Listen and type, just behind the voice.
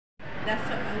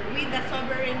the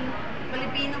sovereign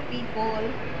Filipino people,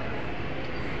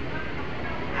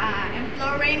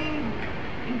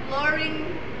 imploring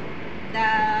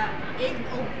the aid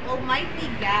of Almighty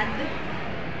God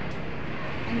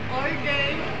in order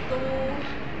to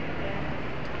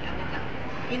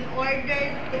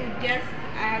just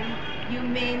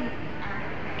humane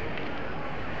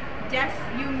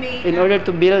in order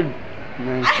to build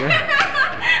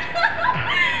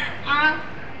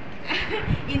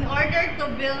in order to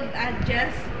build a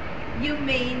just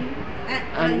humane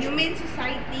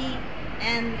society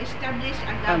and establish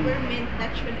a government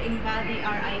that should embody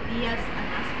our ideas and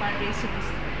aspirations,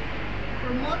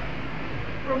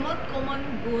 promote common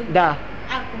good,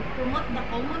 promote the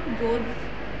common good,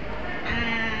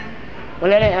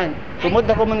 and promote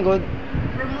the common good,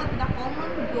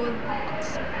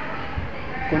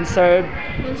 conserve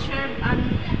and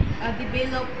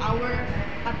develop our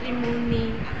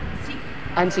patrimony,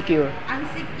 unsecure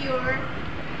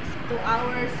to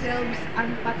ourselves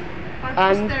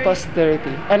and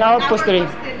posterity, and our posterity,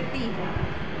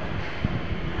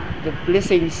 the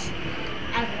blessings,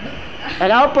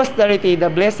 and our posterity, the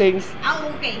blessings.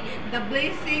 The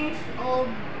blessings of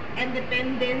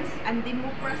independence and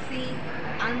democracy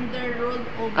under the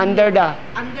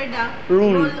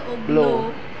rule of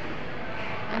law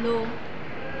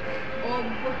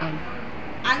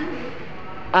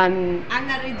and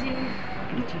a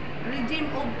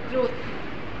regime of truth,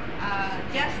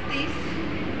 justice,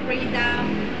 freedom,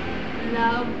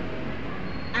 love,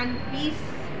 and peace.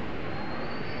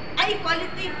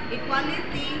 Equality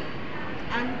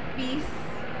and peace.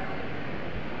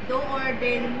 Do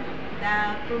ordain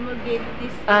the promulgate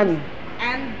this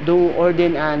do ordain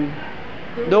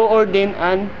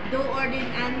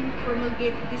and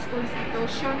promulgate this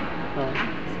constitution.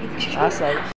 Asal.